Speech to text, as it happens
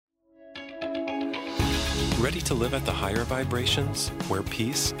Ready to live at the higher vibrations, where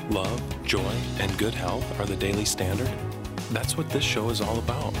peace, love, joy, and good health are the daily standard? That's what this show is all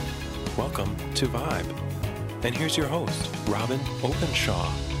about. Welcome to Vibe. And here's your host, Robin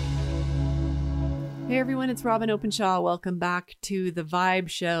Openshaw. Hey everyone, it's Robin Openshaw. Welcome back to the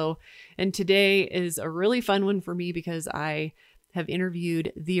Vibe Show. And today is a really fun one for me because I have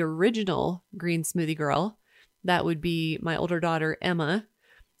interviewed the original Green Smoothie Girl. That would be my older daughter, Emma.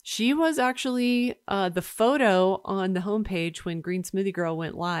 She was actually the photo on the homepage when Green Smoothie Girl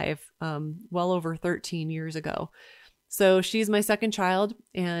went live well over 13 years ago. So she's my second child.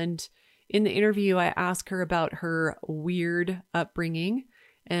 And in the interview, I asked her about her weird upbringing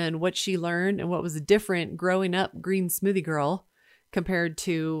and what she learned and what was different growing up Green Smoothie Girl compared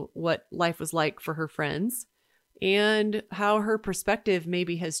to what life was like for her friends, and how her perspective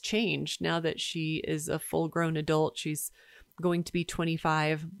maybe has changed now that she is a full-grown adult. She's going to be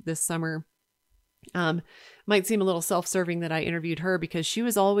 25 this summer. Might seem a little self-serving that I interviewed her because she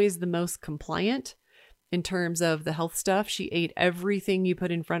was always the most compliant in terms of the health stuff. She ate everything you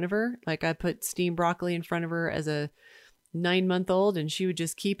put in front of her. Like I put steamed broccoli in front of her as a 9-month-old, and she would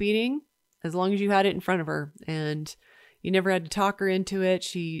just keep eating as long as you had it in front of her, and you never had to talk her into it.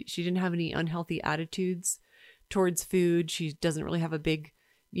 She didn't have any unhealthy attitudes towards food. She doesn't really have a big,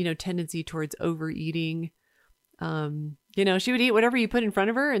 tendency towards overeating. She would eat whatever you put in front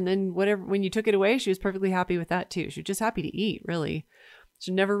of her, and then when you took it away, she was perfectly happy with that too. She was just happy to eat, really.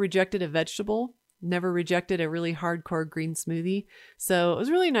 She never rejected a vegetable, never rejected a really hardcore green smoothie. So it was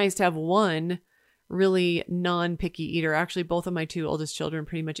really nice to have one really non-picky eater. Actually, both of my two oldest children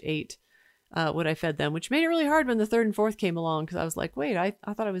pretty much ate what I fed them, which made it really hard when the third and fourth came along, because I was like, wait, I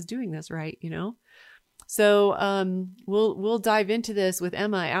thought I was doing this right, So we'll dive into this with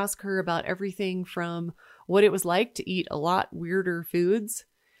Emma. I asked her about everything from what it was like to eat a lot weirder foods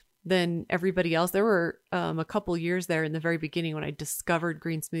than everybody else. There were a couple years there in the very beginning when I discovered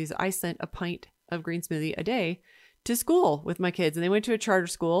green smoothies. I sent a pint of green smoothie a day to school with my kids, and they went to a charter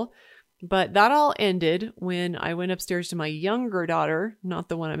school. But that all ended when I went upstairs to my younger daughter, not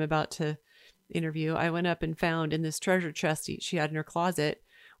the one I'm about to interview. I went up and found in this treasure chest she had in her closet,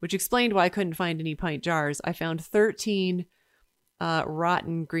 which explained why I couldn't find any pint jars. I found 13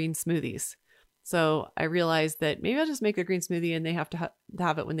 rotten green smoothies. So I realized that maybe I'll just make a green smoothie and they have to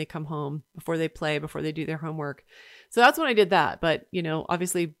have it when they come home, before they play, before they do their homework. So that's when I did that. But,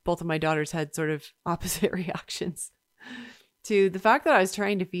 obviously both of my daughters had sort of opposite reactions to the fact that I was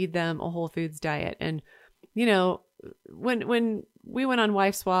trying to feed them a whole foods diet. And, when we went on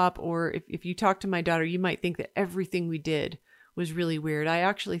Wife Swap, or if you talk to my daughter, you might think that everything we did was really weird. I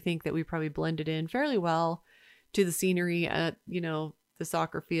actually think that we probably blended in fairly well to the scenery at, the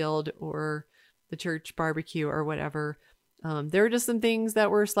soccer field or the church barbecue or whatever. There were just some things that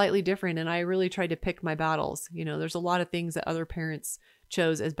were slightly different, and I really tried to pick my battles. There's a lot of things that other parents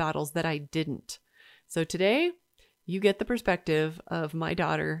chose as battles that I didn't. So today, you get the perspective of my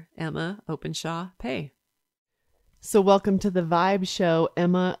daughter, Emma Openshaw Pay. So welcome to the Vibe Show,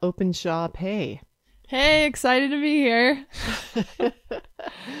 Emma Openshaw Pay. Hey, excited to be here.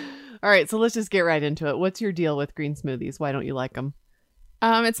 All right, so let's just get right into it. What's your deal with green smoothies? Why don't you like them?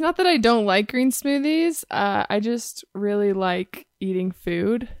 It's not that I don't like green smoothies. I just really like eating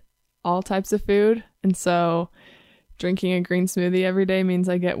food, all types of food. And so drinking a green smoothie every day means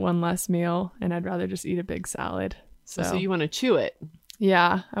I get one less meal, and I'd rather just eat a big salad. So you want to chew it?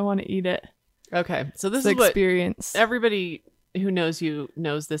 Yeah, I want to eat it. Okay, so this is what experience. Everybody who knows you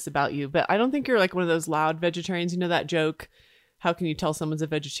knows this about you, but I don't think you're like one of those loud vegetarians. You know that joke, how can you tell someone's a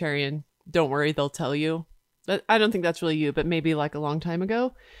vegetarian? Don't worry, they'll tell you. I don't think that's really you, but maybe like a long time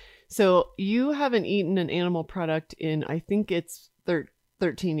ago. So you haven't eaten an animal product in, I think it's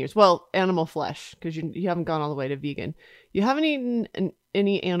 13 years. Well, animal flesh, because you haven't gone all the way to vegan. You haven't eaten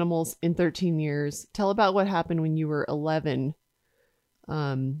any animals in 13 years. Tell about what happened when you were 11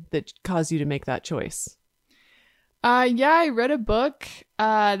 that caused you to make that choice. Yeah, I read a book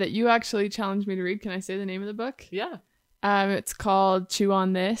that you actually challenged me to read. Can I say the name of the book? Yeah. It's called Chew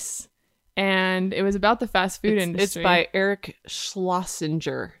on This, and it was about the fast food industry. It's by Eric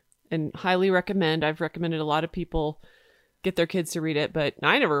Schlosinger, and highly recommend. I've recommended a lot of people get their kids to read it, but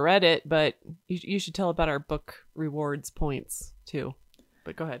I never read it. But you should tell about our book rewards points too.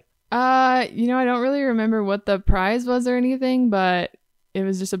 But go ahead. I don't really remember what the prize was or anything, but it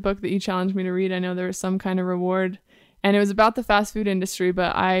was just a book that you challenged me to read. I know there was some kind of reward, and it was about the fast food industry,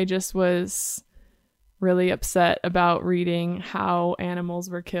 but I just was really upset about reading how animals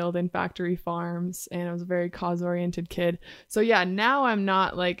were killed in factory farms, and I was a very cause-oriented kid. So yeah, now I'm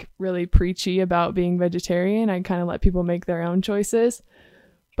not like really preachy about being vegetarian. I kind of let people make their own choices,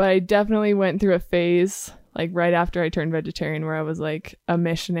 but I definitely went through a phase like right after I turned vegetarian, where I was like a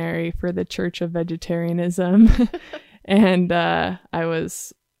missionary for the Church of Vegetarianism. And I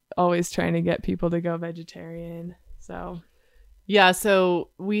was always trying to get people to go vegetarian. So yeah, so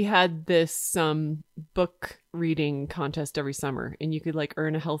we had this book reading contest every summer, and you could like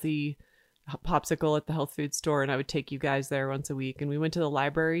earn a healthy popsicle at the health food store, and I would take you guys there once a week, and we went to the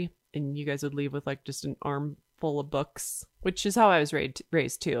library, and you guys would leave with like just an armful of books, which is how I was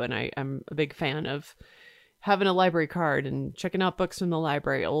raised too. And I'm a big fan of having a library card and checking out books from the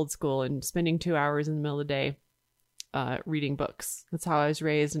library, old school, and spending 2 hours in the middle of the day reading books. That's how I was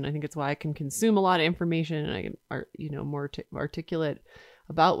raised, and I think it's why I can consume a lot of information, and I can more articulate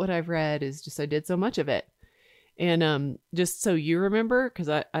about what I've read, is just I did so much of it. And just so you remember, because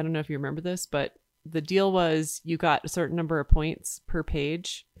I don't know if you remember this, but the deal was you got a certain number of points per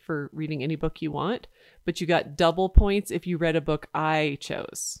page for reading any book you want, but you got double points if you read a book I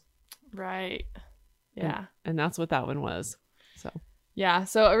chose. Right. Yeah. And that's what that one was. So yeah.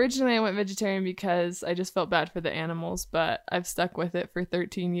 So originally I went vegetarian because I just felt bad for the animals, but I've stuck with it for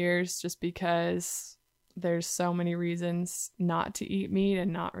 13 years just because there's so many reasons not to eat meat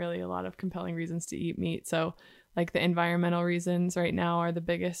and not really a lot of compelling reasons to eat meat. So like the environmental reasons right now are the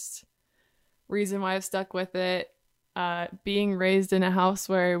biggest reason why I've stuck with it. Being raised in a house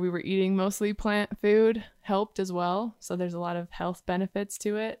where we were eating mostly plant food helped as well. So there's a lot of health benefits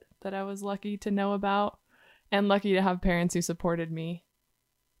to it that I was lucky to know about, and lucky to have parents who supported me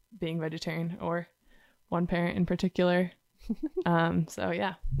being vegetarian, or one parent in particular. So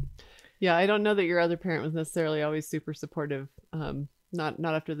yeah. Yeah, I don't know that your other parent was necessarily always super supportive. Not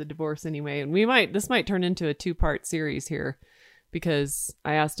after the divorce anyway. And this might turn into a 2-part series here, because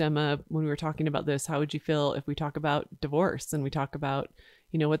I asked Emma when we were talking about this, how would you feel if we talk about divorce and we talk about,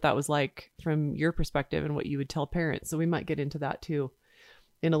 what that was like from your perspective and what you would tell parents. So we might get into that too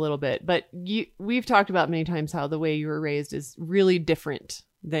in a little bit. But we've talked about many times how the way you were raised is really different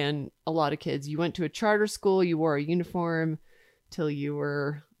than a lot of kids. You went to a charter school, you wore a uniform till you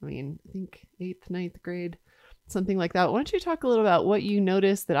were, I think 8th, 9th grade, something like that. Why don't you talk a little about what you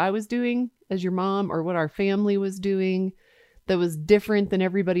noticed that I was doing as your mom, or what our family was doing that was different than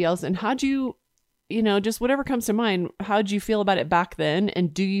everybody else? And how'd you, just whatever comes to mind, how'd you feel about it back then?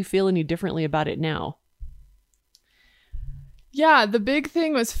 And do you feel any differently about it now? Yeah, the big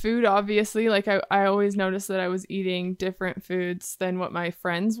thing was food, obviously. Like I always noticed that I was eating different foods than what my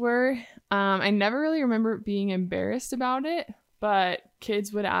friends were. I never really remember being embarrassed about it, but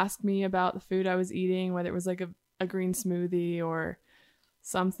kids would ask me about the food I was eating, whether it was like a green smoothie or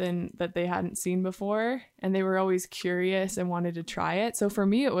something that they hadn't seen before. And they were always curious and wanted to try it. So for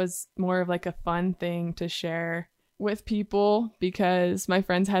me, it was more of like a fun thing to share with people, because my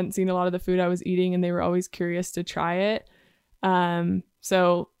friends hadn't seen a lot of the food I was eating and they were always curious to try it.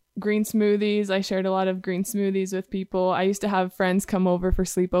 So green smoothies, I shared a lot of green smoothies with people. I used to have friends come over for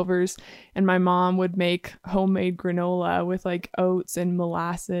sleepovers, and my mom would make homemade granola with like oats and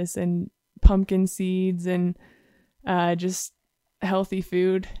molasses and pumpkin seeds and just healthy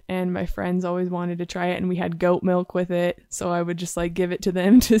food. And my friends always wanted to try it, and we had goat milk with it. So I would just like give it to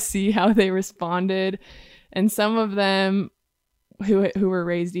them to see how they responded. And some of them who were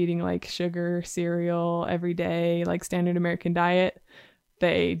raised eating like sugar cereal every day, like standard American diet,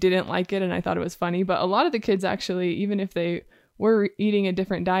 they didn't like it, and I thought it was funny. But a lot of the kids actually, even if they were eating a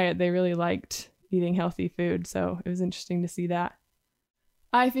different diet, they really liked eating healthy food. So it was interesting to see that.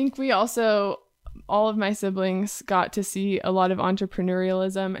 I think we also, all of my siblings got to see a lot of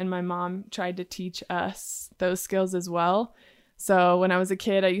entrepreneurialism, and my mom tried to teach us those skills as well. So when I was a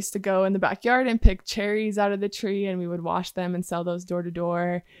kid, I used to go in the backyard and pick cherries out of the tree, and we would wash them and sell those door to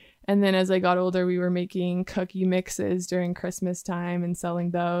door. And then as I got older, we were making cookie mixes during Christmas time and selling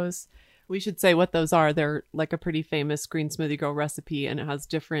those. We should say what those are. They're like a pretty famous Green Smoothie Girl recipe, and it has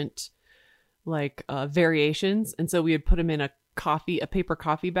different variations. And so we would put them in a paper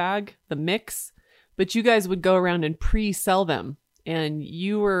coffee bag, the mix, but you guys would go around and pre-sell them. And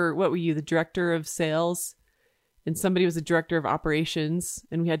you were, what were you, the director of sales? And somebody was a director of operations,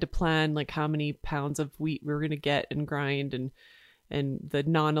 and we had to plan like how many pounds of wheat we were going to get and grind, and the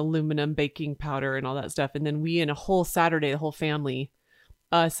non-aluminum baking powder and all that stuff. And then we, in a whole Saturday, the whole family,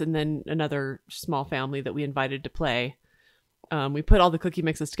 us and then another small family that we invited to play, we put all the cookie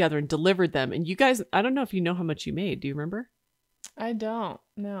mixes together and delivered them. And you guys, I don't know if you know how much you made. Do you remember? I don't.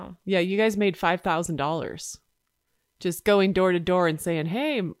 No. Yeah, you guys made $5,000. Just going door to door and saying,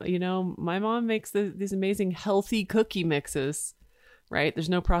 hey, my mom makes these amazing healthy cookie mixes, right? There's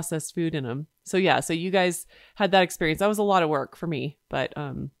no processed food in them. So yeah, so you guys had that experience. That was a lot of work for me, but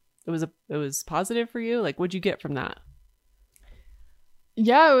it was positive for you. Like, what'd you get from that?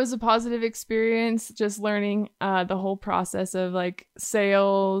 Yeah, it was a positive experience, just learning the whole process of like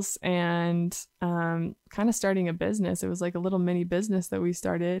sales and kind of starting a business. It was like a little mini business that we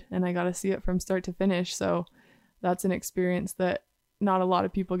started, and I got to see it from start to finish. So that's an experience that not a lot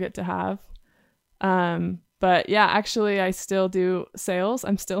of people get to have. But yeah, actually I still do sales.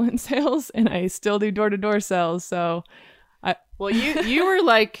 I'm still in sales, and I still do door-to-door sales. So well, you were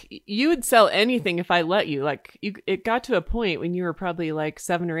like, you would sell anything if I let you. Like, it got to a point when you were probably like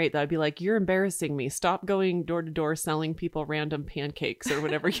 7 or 8 that I'd be like, you're embarrassing me. Stop going door to door selling people random pancakes or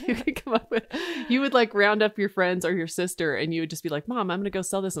whatever you could come up with. You would like round up your friends or your sister, and you would just be like, Mom, I'm going to go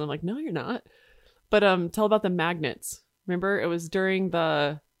sell this. And I'm like, no, you're not. But tell about the magnets. Remember, it was during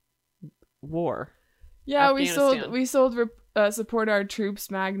the war. Yeah, we sold support our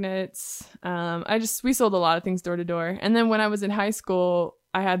troops magnets. We sold a lot of things door to door. And then when I was in high school,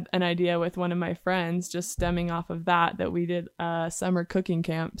 I had an idea with one of my friends, just stemming off of that we did summer cooking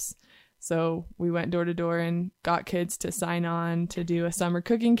camps. So we went door to door and got kids to sign on to do a summer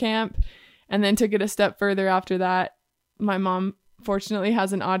cooking camp, and then took it a step further after that. My mom fortunately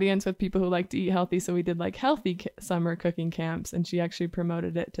has an audience with people who like to eat healthy, so we did like healthy summer cooking camps, and she actually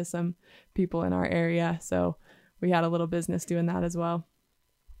promoted it to some people in our area. So we had a little business doing that as well.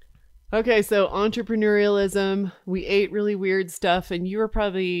 Okay, so entrepreneurialism, we ate really weird stuff, and you were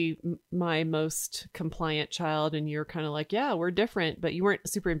probably my most compliant child, and you're kind of like, yeah, we're different, but you weren't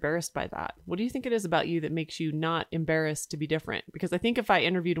super embarrassed by that. What do you think it is about you that makes you not embarrassed to be different? Because I think if I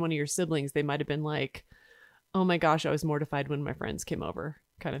interviewed one of your siblings, they might have been like, oh my gosh, I was mortified when my friends came over,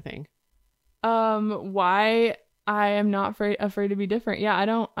 kind of thing. Why I am not afraid to be different. Yeah, I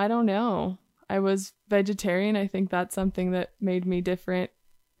don't know. I was vegetarian. I think that's something that made me different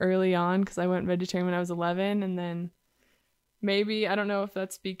early on, because I went vegetarian when I was 11, and then maybe, I don't know if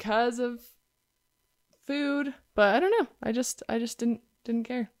that's because of food, but I don't know. I just didn't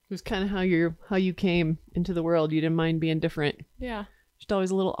care. It was kind of how you came into the world. You didn't mind being different. Yeah. Just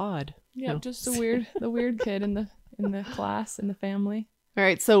always a little odd. Yeah, just the weird kid in the class, in the family. All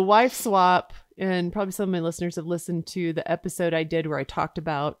right, so wife swap, and probably some of my listeners have listened to the episode I did where I talked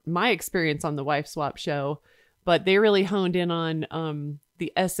about my experience on the wife swap show, but they really honed in on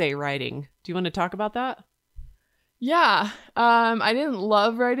the essay writing. Do you want to talk about that? Yeah, I didn't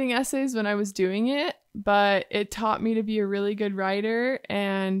love writing essays when I was doing it, but it taught me to be a really good writer,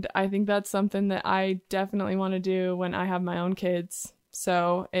 and I think that's something that I definitely want to do when I have my own kids.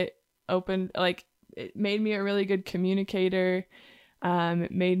 So it made me a really good communicator.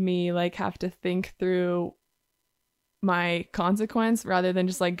 It made me have to think through my consequence rather than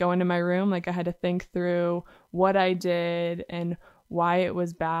just go into my room. I had to think through what I did and why it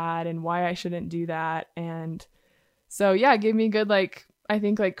was bad and why I shouldn't do that. And so, yeah, it gave me good, I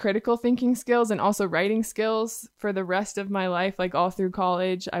think critical thinking skills and also writing skills for the rest of my life. All through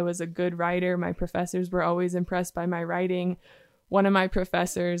college, I was a good writer. My professors were always impressed by my writing. One of my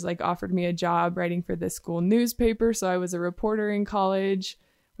professors offered me a job writing for the school newspaper. So I was a reporter in college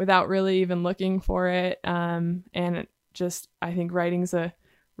without really even looking for it. And I think writing's a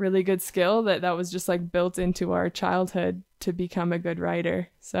really good skill that was just built into our childhood to become a good writer.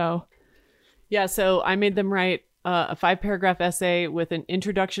 So yeah, so I made them write a 5-paragraph essay with an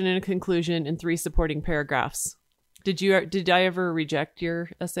introduction and a conclusion and 3 supporting paragraphs. Did I ever reject your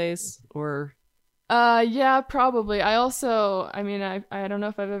essays or? Yeah, probably. I also, I don't know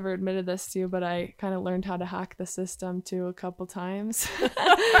if I've ever admitted this to you, but I kind of learned how to hack the system too a couple times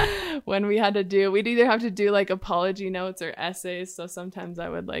when we'd either have to do apology notes or essays. So sometimes I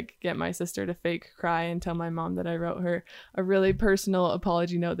would get my sister to fake cry and tell my mom that I wrote her a really personal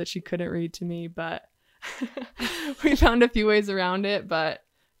apology note that she couldn't read to me, but we found a few ways around it. But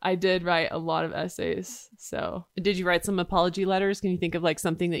I did write a lot of essays. So did you write some apology letters? Can you think of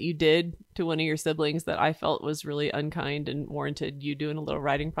something that you did to one of your siblings that I felt was really unkind and warranted you doing a little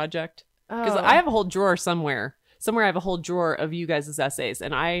writing project? Because I have a whole drawer somewhere I have a whole drawer of you guys' essays,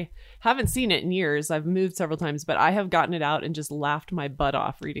 and I haven't seen it in years. I've moved several times, but I have gotten it out and just laughed my butt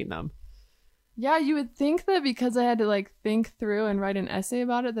off reading them. Yeah, you would think that because I had to think through and write an essay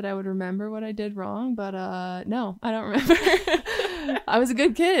about it that I would remember what I did wrong, but no, I don't remember. I was a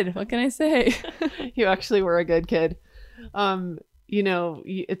good kid. What can I say? You actually were a good kid.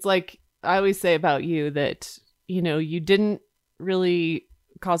 It's I always say about you that, you didn't really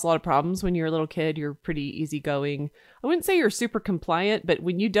cause a lot of problems when you were a little kid. You're pretty easygoing. I wouldn't say you're super compliant, but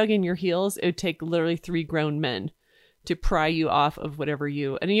when you dug in your heels, it would take literally 3 grown men to pry you off of whatever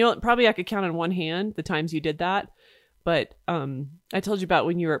and probably I could count on one hand the times you did that. But I told you about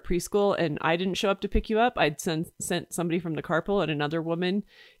when you were at preschool and I didn't show up to pick you up. I'd sent somebody from the carpool, and another woman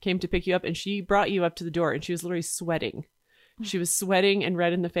came to pick you up, and she brought you up to the door, and she was literally sweating. She was sweating and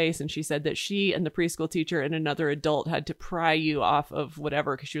red in the face, and she said that she and the preschool teacher and another adult had to pry you off of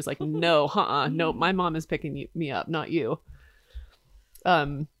whatever because she was like, no, no, my mom is picking me up, not you.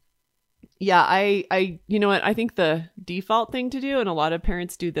 Yeah, I you know what, I think the default thing to do, and a lot of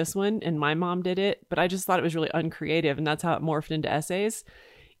parents do this one, and my mom did it, but I just thought it was really uncreative, and that's how it morphed into essays,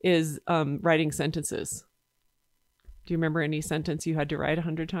 is writing sentences. Do you remember any sentence you had to write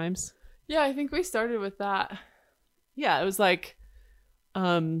 100 times? Yeah, I think we started with that. Yeah, it was like,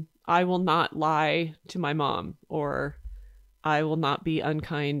 I will not lie to my mom, or I will not be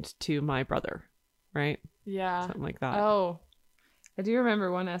unkind to my brother, right? Yeah. Something like that. Oh, I do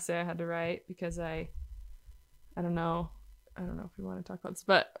remember one essay I had to write because I don't know if we want to talk about this,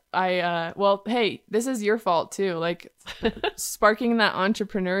 but well, hey, this is your fault too. Like sparking that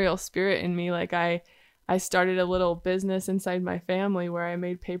entrepreneurial spirit in me. Like I started a little business inside my family where I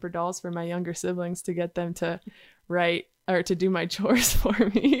made paper dolls for my younger siblings to get them to write or to do my chores for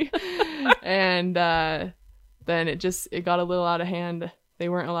me. And then it got a little out of hand. They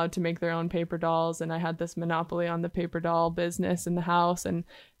weren't allowed to make their own paper dolls, and I had this monopoly on the paper doll business in the house, and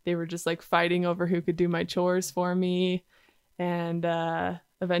they were just like fighting over who could do my chores for me. And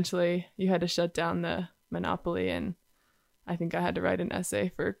eventually you had to shut down the monopoly, and I think I had to write an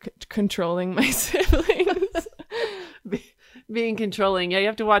essay for controlling my siblings. Being controlling. Yeah, you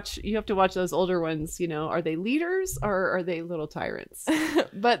have to watch those older ones, you know. Are they leaders or are they little tyrants?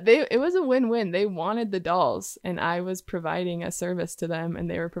 But it was a win-win. They wanted the dolls, and I was providing a service to them, and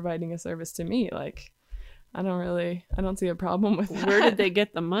they were providing a service to me. Like, I don't see a problem with that. Where did they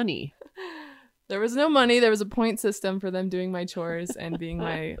get the money? There was no money. There was a point system for them doing my chores and being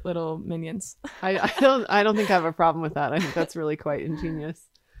my little minions. I don't think I have a problem with that. I think that's really quite ingenious.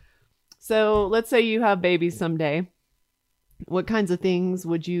 So let's say you have babies someday. What kinds of things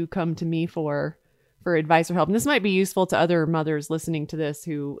would you come to me for advice or help? And this might be useful to other mothers listening to this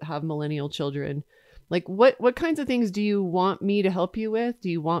who have millennial children. Like what kinds of things do you want me to help you with? Do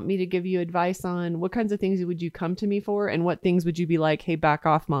you want me to give you advice on? What kinds of things would you come to me for? And what things would you be like, hey, back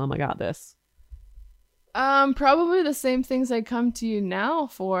off, Mom, I got this? Probably the same things I come to you now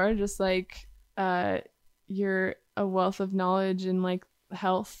for, just like you're a wealth of knowledge in like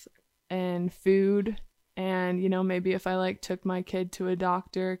health and food. And, you know, maybe if I like took my kid to a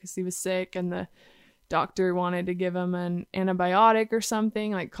doctor because he was sick and the doctor wanted to give him an antibiotic or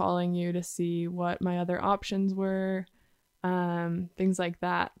something, like calling you to see what my other options were, things like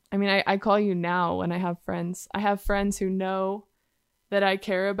that. I mean, I call you now when I have friends. I have friends who know that I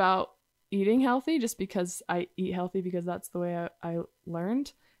care about eating healthy just because I eat healthy because that's the way I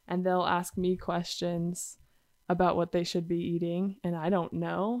learned. And they'll ask me questions about what they should be eating, and I don't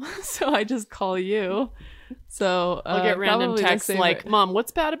know. So I just call you. So I'll get random texts like, Mom,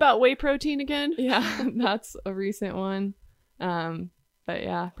 what's bad about whey protein again? Yeah, that's a recent one. But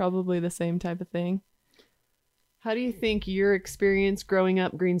yeah, probably the same type of thing. How do you think your experience growing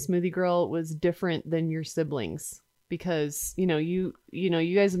up Green Smoothie Girl was different than your siblings? Because, you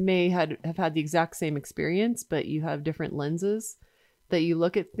guys may have had the exact same experience, but you have different lenses that you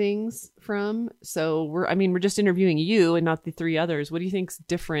look at things from. So we're just interviewing you and not the three others. What do you think's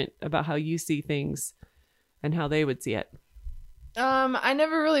different about how you see things and how they would see it? I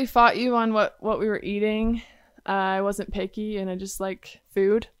never really fought you on what we were eating. I wasn't picky and I just like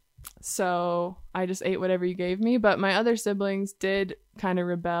food. So I just ate whatever you gave me. But my other siblings did kind of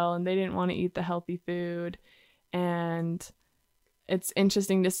rebel and they didn't want to eat the healthy food. And it's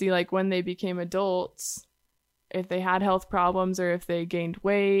interesting to see like when they became adults, if they had health problems or if they gained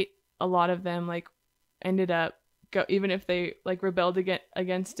weight, a lot of them like ended up even if they like rebelled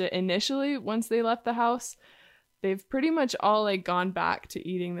against it initially once they left the house, they've pretty much all like gone back to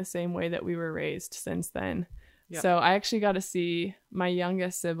eating the same way that we were raised since then. Yep. So I actually got to see my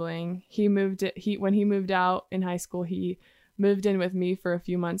youngest sibling. When he moved out in high school, he moved in with me for a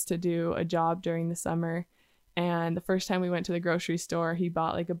few months to do a job during the summer. And the first time we went to the grocery store, he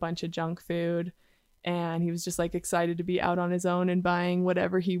bought like a bunch of junk food. And he was just like excited to be out on his own and buying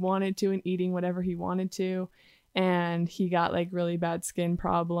whatever he wanted to and eating whatever he wanted to. And he got like really bad skin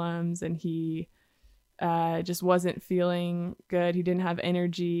problems and he just wasn't feeling good. He didn't have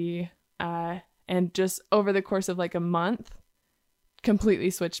energy. And just over the course of like a month, completely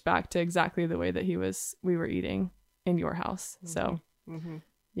switched back to exactly the way that we were eating in your house. Mm-hmm. So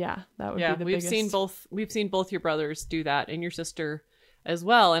yeah, that would be the biggest. We've seen both your brothers do that and your sister as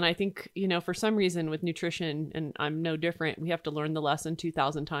well. And I think, for some reason with nutrition, and I'm no different, we have to learn the lesson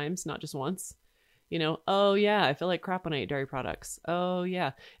 2,000 times, not just once. You know, oh yeah, I feel like crap when I eat dairy products. Oh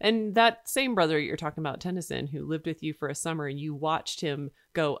yeah. And that same brother you're talking about, Tennyson, who lived with you for a summer, and you watched him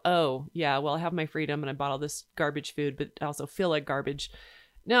go, oh yeah, well, I have my freedom and I bought all this garbage food, but I also feel like garbage.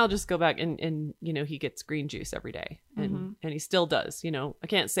 Now I'll just go back and you know, he gets green juice every day, and he still does. You know, I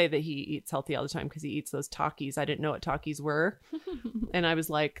can't say that he eats healthy all the time because he eats those Takis. I didn't know what Takis were. And I was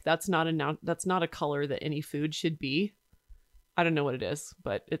like, that's not a color that any food should be. I don't know what it is,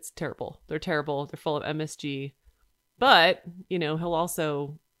 but it's terrible. They're terrible. They're full of MSG. But, you know, he'll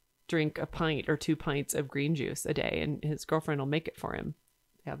also drink a pint or 2 pints of green juice a day, and his girlfriend will make it for him.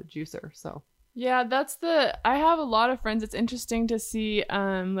 They have a juicer, so. Yeah, I have a lot of friends. It's interesting to see,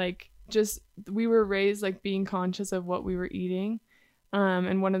 like, just, we were raised, like, being conscious of what we were eating.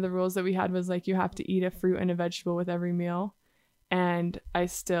 And one of the rules that we had was, like, you have to eat a fruit and a vegetable with every meal. And I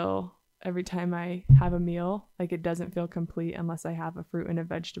still, every time I have a meal, like, it doesn't feel complete unless I have a fruit and a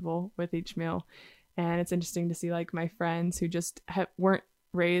vegetable with each meal. And it's interesting to see, like, my friends who just weren't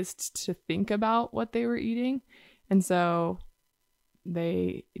raised to think about what they were eating. And so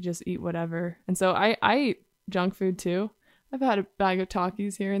they just eat whatever. And so I eat junk food too. I've had a bag of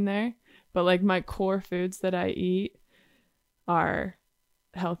Takis here and there, but like my core foods that I eat are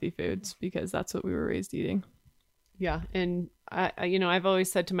healthy foods because that's what we were raised eating. Yeah. And I you know, I've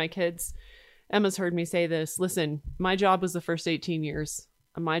always said to my kids, Emma's heard me say this, listen, my job was the first 18 years.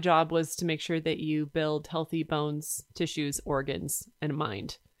 My job was to make sure that you build healthy bones, tissues, organs, and a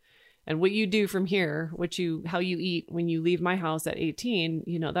mind. And what you do from here, how you eat when you leave my house at 18,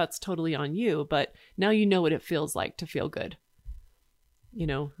 you know, that's totally on you. But now you know what it feels like to feel good. You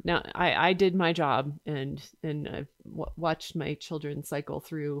know, now I did my job, and I've watched my children cycle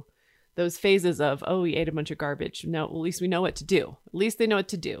through those phases of, oh, we ate a bunch of garbage. No, at least we know what to do. At least they know what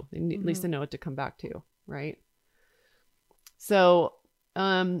to do. At least they know what to come back to. Right. So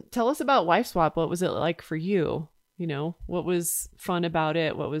tell us about Wife Swap. What was it like for you? You know, what was fun about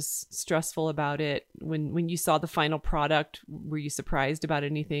it? What was stressful about it? When you saw the final product, were you surprised about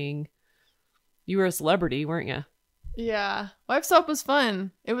anything? You were a celebrity, weren't you? Yeah. Wife Swap was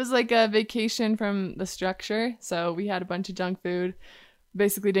fun. It was like a vacation from the structure. So we had a bunch of junk food.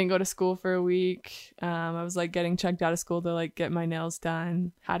 Basically didn't go to school for a week. I was like getting checked out of school to like get my nails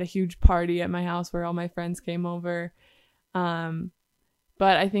done. Had a huge party at my house where all my friends came over.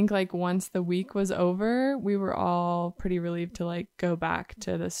 But I think like once the week was over, we were all pretty relieved to like go back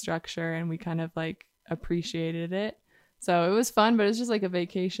to the structure, and we kind of like appreciated it. So it was fun, but it was just like a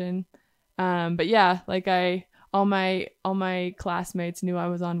vacation. But yeah, like all my classmates knew I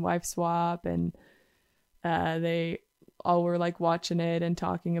was on Wife Swap, and they all were like watching it and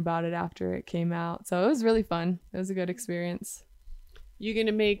talking about it after it came out. So it was really fun. It was a good experience. You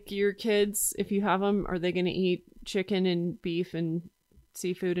gonna make your kids, if you have them, are they gonna eat chicken and beef and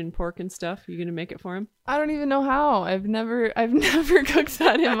seafood and pork and stuff? You gonna make it for them? I don't even know how. I've never cooked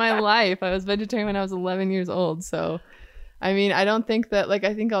that in my life. I was vegetarian when I was 11 years old. So, I mean, I don't think that, like,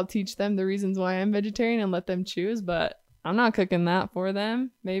 I think I'll teach them the reasons why I'm vegetarian and let them choose, but I'm not cooking that for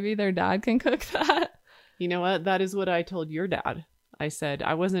them. Maybe their dad can cook that. You know what? That is what I told your dad. I said,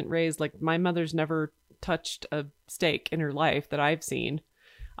 I wasn't raised, like, my mother's never touched a steak in her life that I've seen.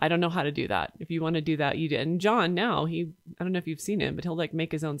 I don't know how to do that. If you want to do that, you do. And John now, I don't know if you've seen him, but he'll like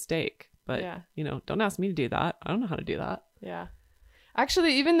make his own steak. But, you know, don't ask me to do that. I don't know how to do that. Yeah.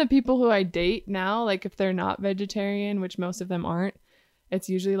 Actually, even the people who I date now, like if they're not vegetarian, which most of them aren't, it's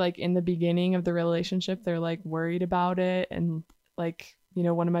usually like in the beginning of the relationship, they're like worried about it. And like, you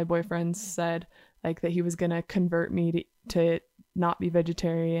know, one of my boyfriends said like that he was going to convert me to not be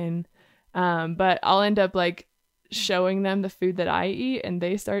vegetarian. But I'll end up like showing them the food that I eat, and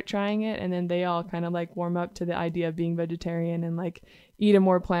they start trying it, and then they all kind of like warm up to the idea of being vegetarian and like eat a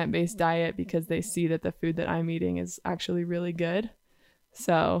more plant-based diet because they see that the food that I'm eating is actually really good.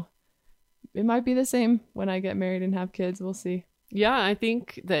 So it might be the same when I get married and have kids. We'll see. Yeah, I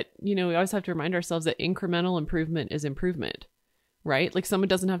think that, you know, we always have to remind ourselves that incremental improvement is improvement, right? Like someone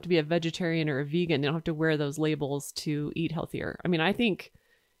doesn't have to be a vegetarian or a vegan. They don't have to wear those labels to eat healthier. I mean, I think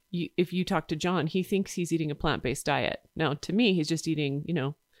if you talk to John, he thinks he's eating a plant-based diet. Now, to me, he's just eating, you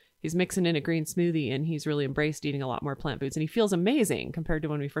know, he's mixing in a green smoothie, and he's really embraced eating a lot more plant foods. And he feels amazing compared to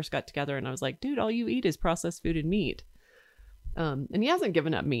when we first got together. And I was like, dude, all you eat is processed food and meat. And he hasn't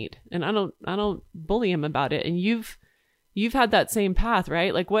given up meat, and I don't bully him about it. And you've had that same path,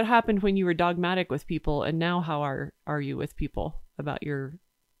 right? Like what happened when you were dogmatic with people, and now how are you with people about your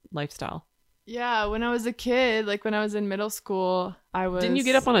lifestyle? Yeah, when I was a kid, like when I was in middle school, Didn't you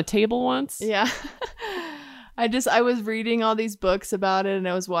get up on a table once? Yeah. I was reading all these books about it, and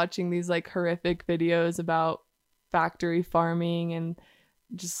I was watching these like horrific videos about factory farming and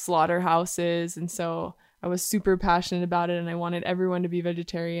just slaughterhouses. And so I was super passionate about it and I wanted everyone to be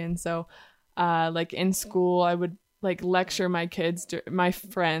vegetarian. So like in school, I would like lecture my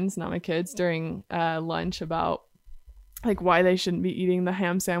friends, not my kids, during lunch about like why they shouldn't be eating the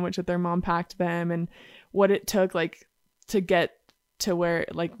ham sandwich that their mom packed them and what it took like to get to where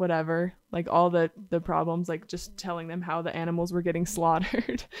like whatever, like all the problems, like just telling them how the animals were getting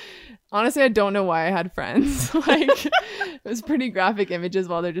slaughtered. Honestly, I don't know why I had friends. Like it was pretty graphic images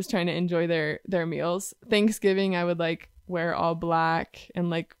while they're just trying to enjoy their meals. Thanksgiving, I would like wear all black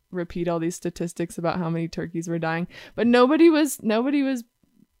and like repeat all these statistics about how many turkeys were dying, but nobody was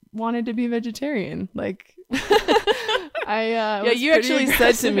wanted to be vegetarian. Like you actually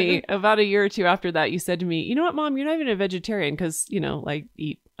said to me about a year or two after that, you said to me, you know what, Mom, you're not even a vegetarian, because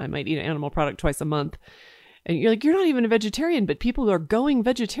I might eat an animal product twice a month, and you're like, you're not even a vegetarian, but people are going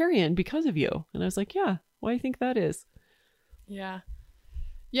vegetarian because of you. And I was like, yeah, why do you think that is? Yeah,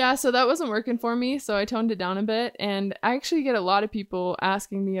 so that wasn't working for me, so I toned it down a bit, and I actually get a lot of people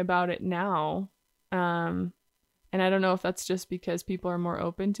asking me about it now. And I don't know if that's just because people are more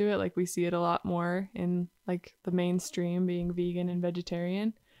open to it. Like we see it a lot more in like the mainstream being vegan and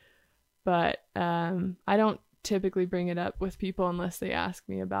vegetarian. But I don't typically bring it up with people unless they ask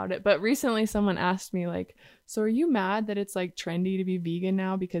me about it. But recently someone asked me like, so are you mad that it's like trendy to be vegan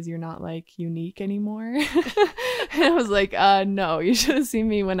now because you're not like unique anymore? And I was like, no, you should have seen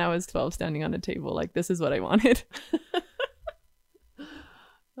me when I was 12 standing on a table. Like this is what I wanted.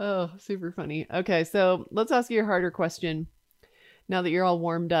 Oh, super funny. Okay, so let's ask you a harder question. Now that you're all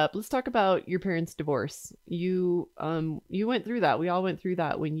warmed up, let's talk about your parents' divorce. You went through that. We all went through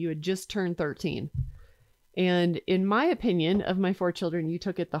that when you had just turned 13. And in my opinion, of my 4 children, you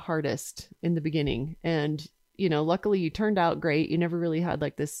took it the hardest in the beginning. And, luckily you turned out great. You never really had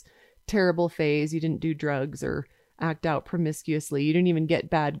like this terrible phase. You didn't do drugs or act out promiscuously. You didn't even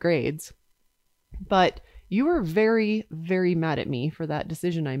get bad grades. But you were very, very mad at me for that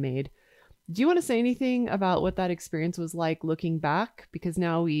decision I made. Do you want to say anything about what that experience was like looking back? Because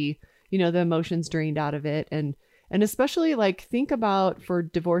now the emotions drained out of it. And especially like think about for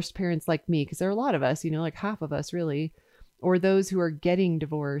divorced parents like me, because there are a lot of us, like half of us really, or those who are getting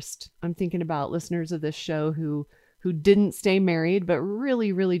divorced. I'm thinking about listeners of this show who didn't stay married, but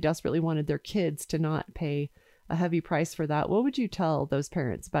really, really desperately wanted their kids to not pay a heavy price for that. What would you tell those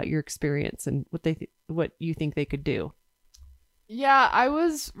parents about your experience and what you think they could do? Yeah, I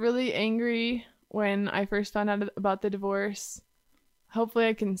was really angry when I first found out about the divorce. Hopefully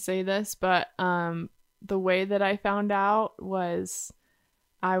I can say this, but the way that I found out was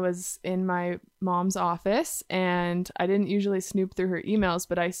I was in my mom's office and I didn't usually snoop through her emails,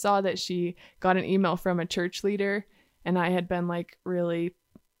 but I saw that she got an email from a church leader and I had been like really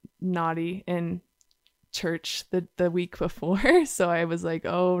naughty in church the week before. So I was like,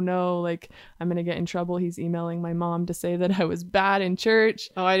 oh no, like I'm gonna get in trouble. He's emailing my mom to say that I was bad in church.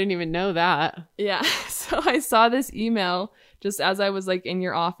 Oh, I didn't even know that. Yeah. So I saw this email just as I was like in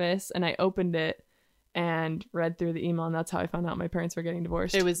your office and I opened it and read through the email, and that's how I found out my parents were getting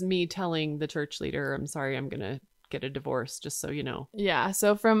divorced. It was me telling the church leader, I'm sorry, I'm gonna get a divorce, just so you know. Yeah,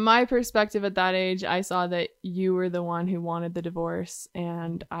 so from my perspective at that age, I saw that you were the one who wanted the divorce,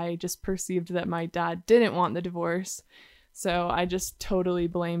 and I just perceived that my dad didn't want the divorce. So I just totally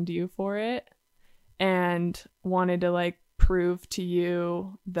blamed you for it and wanted to like prove to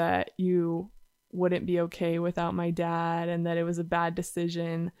you that you wouldn't be okay without my dad and that it was a bad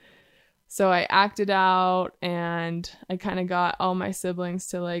decision. So I acted out and I kind of got all my siblings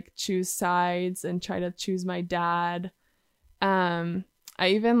to like choose sides and try to choose my dad. I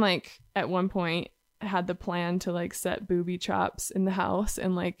even like at one point had the plan to like set booby traps in the house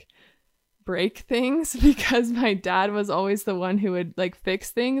and like break things because my dad was always the one who would like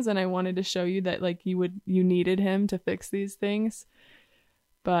fix things, and I wanted to show you that like you needed him to fix these things.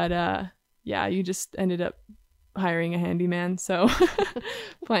 But yeah, you just ended up hiring a handyman, so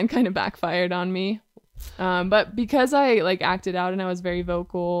plan kind of backfired on me. But because I like acted out and I was very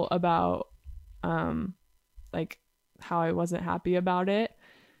vocal about like how I wasn't happy about it,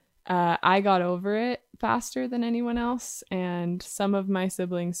 I got over it faster than anyone else. And some of my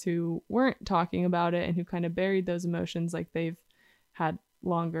siblings who weren't talking about it and who kind of buried those emotions, like they've had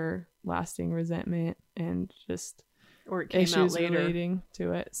longer lasting resentment and just or it came issues out later relating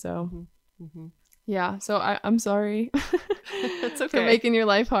to it. So Mm-hmm. yeah, so I'm sorry That's okay. for making your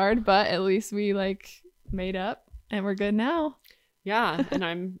life hard, but at least we like made up and we're good now. Yeah,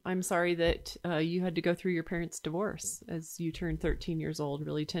 and I'm sorry that you had to go through your parents' divorce as you turned 13 years old,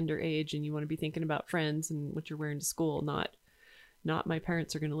 really tender age, and you want to be thinking about friends and what you're wearing to school, not not my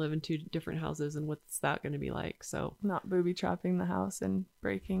parents are going to live in two different houses and what's that going to be like. So not booby trapping the house and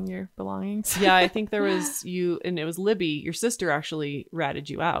breaking your belongings. yeah, I think there was you, and it was Libby, your sister, actually ratted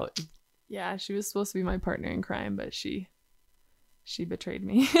you out. Yeah, she was supposed to be my partner in crime, but she betrayed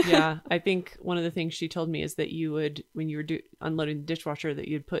me. Yeah, I think one of the things she told me is that you would, when you were unloading the dishwasher, that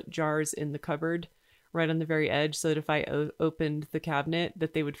you'd put jars in the cupboard right on the very edge so that if I opened the cabinet,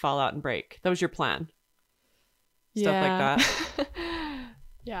 that they would fall out and break. That was your plan. Stuff like that.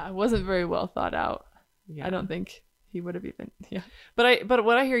 Yeah, it wasn't very well thought out. Yeah. I don't think he would have even. Yeah. But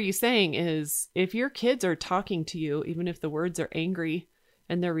what I hear you saying is, if your kids are talking to you, even if the words are angry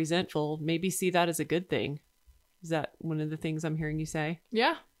and they're resentful, maybe see that as a good thing. Is that one of the things I'm hearing you say?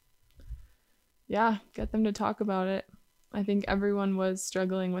 Yeah. Yeah, get them to talk about it. I think everyone was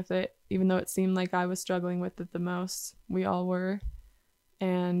struggling with it, even though it seemed like I was struggling with it the most. We all were.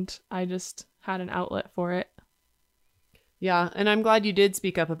 And I just had an outlet for it. Yeah, and I'm glad you did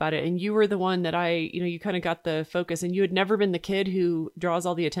speak up about it. And you were the one that you kind of got the focus, and you had never been the kid who draws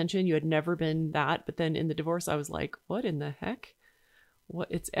all the attention. You had never been that. But then in the divorce, I was like, what in the heck? What?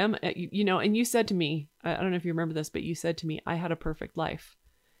 It's Emma, and you said to me, I don't know if you remember this, but you said to me, I had a perfect life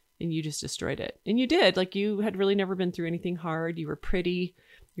and you just destroyed it. And you did. Like, you had really never been through anything hard. You were pretty,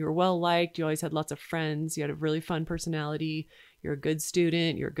 you were well liked. You always had lots of friends. You had a really fun personality. You're a good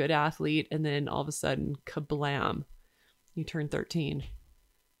student. You're a good athlete. And then all of a sudden, kablam. You turned 13,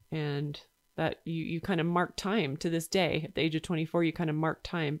 and that you kind of mark time to this day. At the age of 24, you kind of mark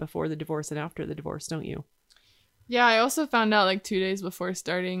time before the divorce and after the divorce, don't you? Yeah, I also found out like 2 days before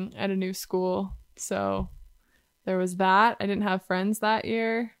starting at a new school. So there was that. I didn't have friends that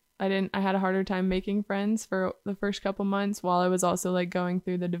year. I had a harder time making friends for the first couple months while I was also like going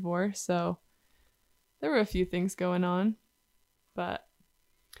through the divorce. So there were a few things going on, but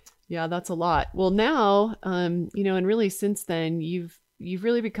yeah, that's a lot. Well, now, and really since then, you've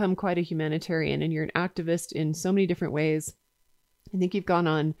really become quite a humanitarian, and you're an activist in so many different ways. I think you've gone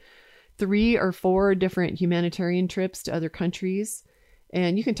on 3 or 4 different humanitarian trips to other countries,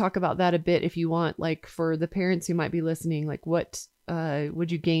 and you can talk about that a bit if you want. Like, for the parents who might be listening, like, what would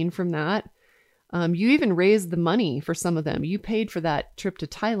you gain from that? You even raised the money for some of them. You paid for that trip to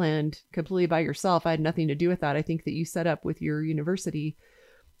Thailand completely by yourself. I had nothing to do with that. I think that you set up with your university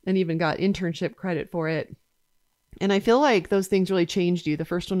and even got internship credit for it. And I feel like those things really changed you. The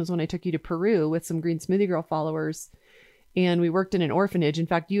first one was when I took you to Peru with some Green Smoothie Girl followers, and we worked in an orphanage. In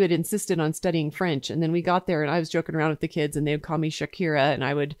fact, you had insisted on studying French, and then we got there and I was joking around with the kids and they would call me Shakira, and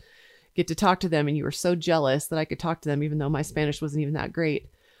I would get to talk to them, and you were so jealous that I could talk to them even though my Spanish wasn't even that great.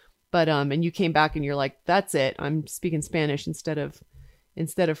 But and you came back and you're like, that's it, I'm speaking Spanish instead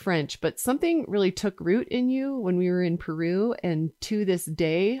of French. But something really took root in you when we were in Peru, and to this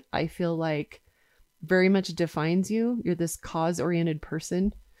day I feel like very much defines you. You're this cause-oriented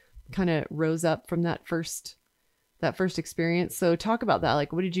person, kind of rose up from that first experience. So talk about that.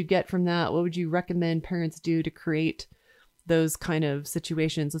 Like, what did you get from that? What would you recommend parents do to create those kind of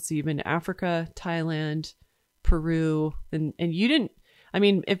situations? Let's see, you've been to Africa, Thailand, Peru, and you didn't, I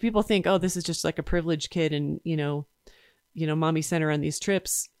mean, if people think, oh, this is just like a privileged kid and mommy sent her on these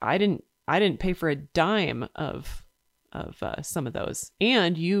trips, I didn't pay for a dime of some of those.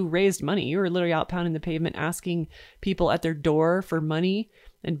 And you raised money. You were literally out pounding the pavement, asking people at their door for money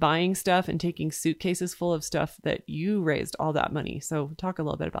and buying stuff and taking suitcases full of stuff that you raised all that money. So talk a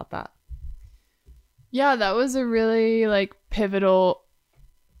little bit about that. Yeah, that was a really like pivotal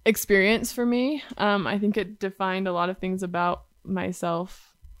experience for me. I think it defined a lot of things about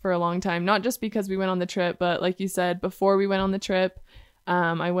myself for a long time, not just because we went on the trip, but like you said, before we went on the trip,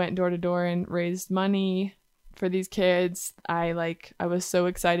 I went door to door and raised money for these kids. I was so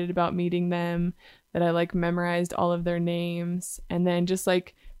excited about meeting them that I like memorized all of their names, and then just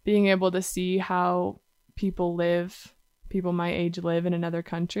like being able to see how people my age live in another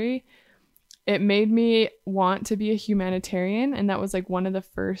country, it made me want to be a humanitarian. And that was like one of the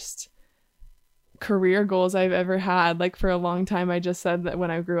first career goals I've ever had. Like, for a long time I just said that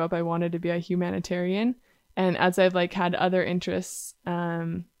when I grew up I wanted to be a humanitarian, and as I've like had other interests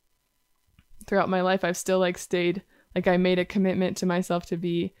throughout my life, I've still like stayed, like I made a commitment to myself to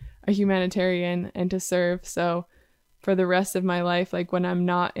be a humanitarian and to serve. So for the rest of my life, like when I'm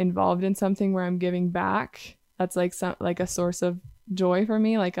not involved in something where I'm giving back, that's like a source of joy for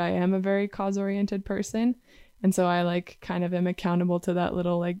me. Like, I am a very cause-oriented person, and so I like kind of am accountable to that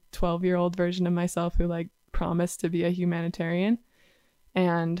little like 12-year-old version of myself who like promised to be a humanitarian.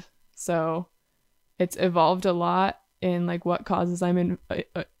 And so it's evolved a lot in like what causes I'm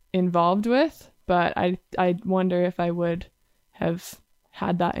involved with, but I wonder if I would have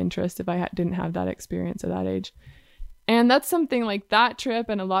had that interest if I didn't have that experience at that age. And that's something like that trip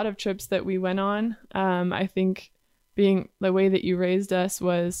and a lot of trips that we went on. I think being the way that you raised us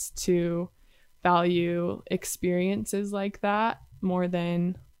was to value experiences like that more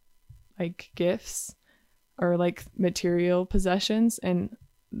than like gifts or like material possessions. And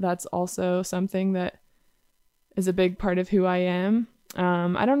that's also something that is a big part of who I am.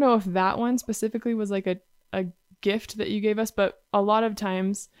 I don't know if that one specifically was like a gift that you gave us, but a lot of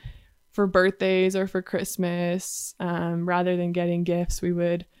times for birthdays or for Christmas, rather than getting gifts, we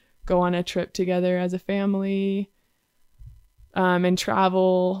would go on a trip together as a family, and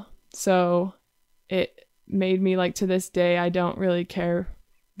travel. So it made me, like, to this day, I don't really care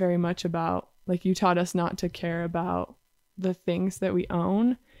very much about, like, you taught us not to care about the things that we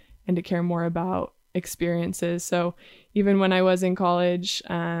own and to care more about experiences. So even when I was in college,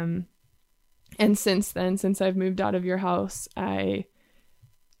 and since then, since I've moved out of your house, I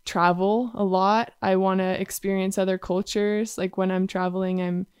travel a lot. I want to experience other cultures. Like when I'm traveling,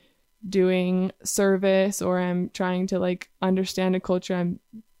 I'm doing service or I'm trying to like understand a culture. I'm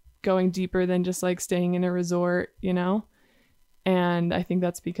going deeper than just like staying in a resort, you know? And I think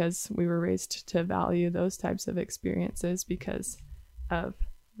that's because we were raised to value those types of experiences because of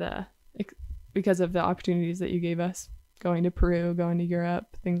the opportunities that you gave us, going to Peru, going to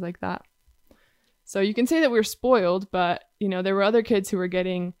Europe, things like that. So you can say that we were spoiled, but you know, there were other kids who were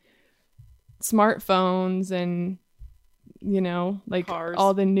getting smartphones and, you know, like cars.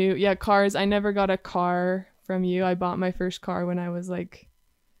 All the new, cars. I never got a car from you. I bought my first car when I was like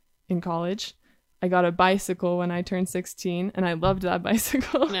in college. I got a bicycle when I turned 16 and I loved that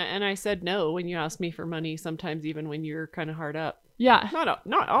bicycle. And I said no when you asked me for money, sometimes even when you're kind of hard up. Yeah.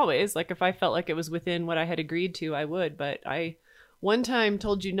 Not always. Like if I felt like it was within what I had agreed to, I would. But I one time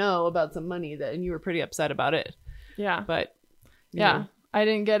told you no about some money and you were pretty upset about it. Yeah. But yeah. know. I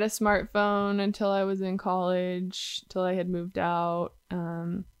didn't get a smartphone until I was in college, till I had moved out.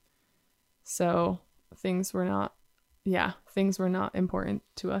 So things were not important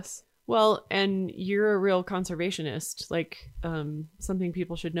to us. Well, and you're a real conservationist. Like something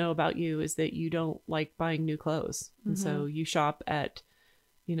people should know about you is that you don't like buying new clothes. And so you shop at,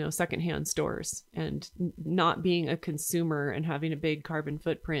 you know, secondhand stores, and not being a consumer and having a big carbon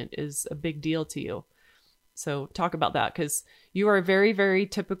footprint is a big deal to you. So talk about that, because you are a very, very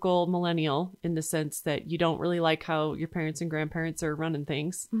typical millennial in the sense that you don't really like how your parents and grandparents are running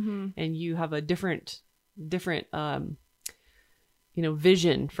things. And you have a different, you know,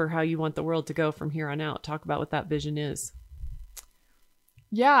 vision for how you want the world to go from here on out. Talk about what that vision is.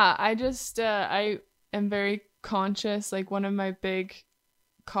 Yeah, I just, I am very conscious. Like one of my big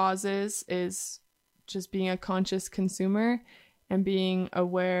causes is just being a conscious consumer and being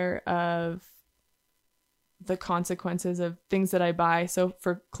aware of the consequences of things that I buy. So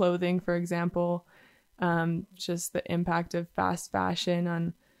for clothing, for example, just the impact of fast fashion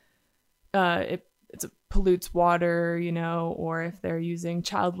on, it pollutes water, you know, or if they're using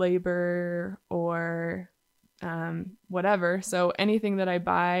child labor or whatever. So anything that I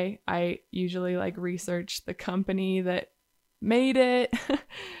buy, I usually like research the company that made it.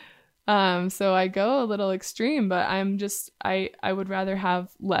 So I go a little extreme, but I would rather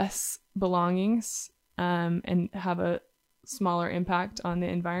have less belongings and have a smaller impact on the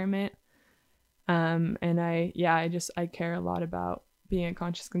environment. And I care a lot about being a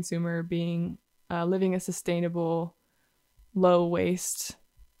conscious consumer, living a sustainable, low waste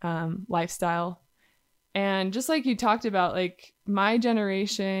lifestyle. And just like you talked about, like my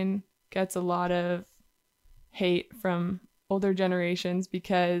generation gets a lot of hate from older generations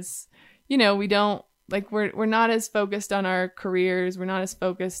because, you know, we don't like, we're not as focused on our careers. We're not as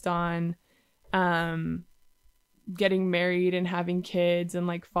focused on getting married and having kids and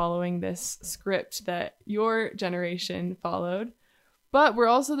like following this script that your generation followed. But we're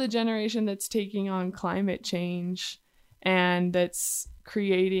also the generation that's taking on climate change and that's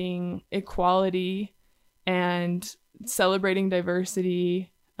creating equality and celebrating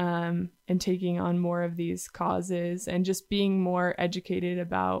diversity, and taking on more of these causes and just being more educated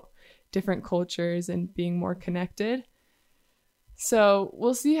about different cultures and being more connected. So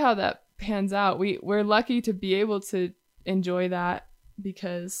we'll see how that pans out. We're lucky to be able to enjoy that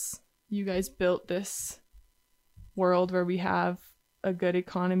because you guys built this world where we have a good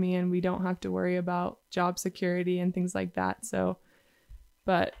economy and we don't have to worry about job security and things like that. So,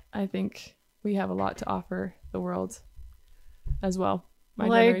 but I think we have a lot to offer the world as well.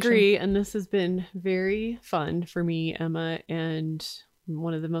 Well, I agree. And this has been very fun for me, Emma, and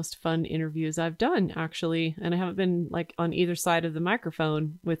one of the most fun interviews I've done, actually. And I haven't been like on either side of the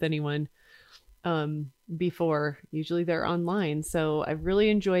microphone with anyone before. Usually they're online. So I've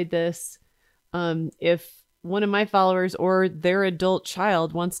really enjoyed this. If one of my followers or their adult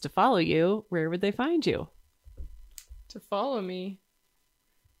child wants to follow you, where would they find you? To follow me,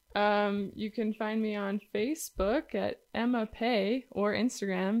 you can find me on Facebook at Emma Pay or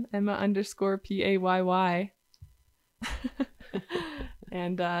Instagram, Emma_PAYY.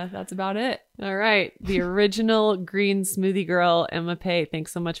 And that's about it. All right. The original green smoothie girl, Emma Pay.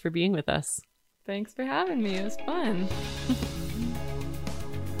 Thanks so much for being with us. Thanks for having me. It was fun.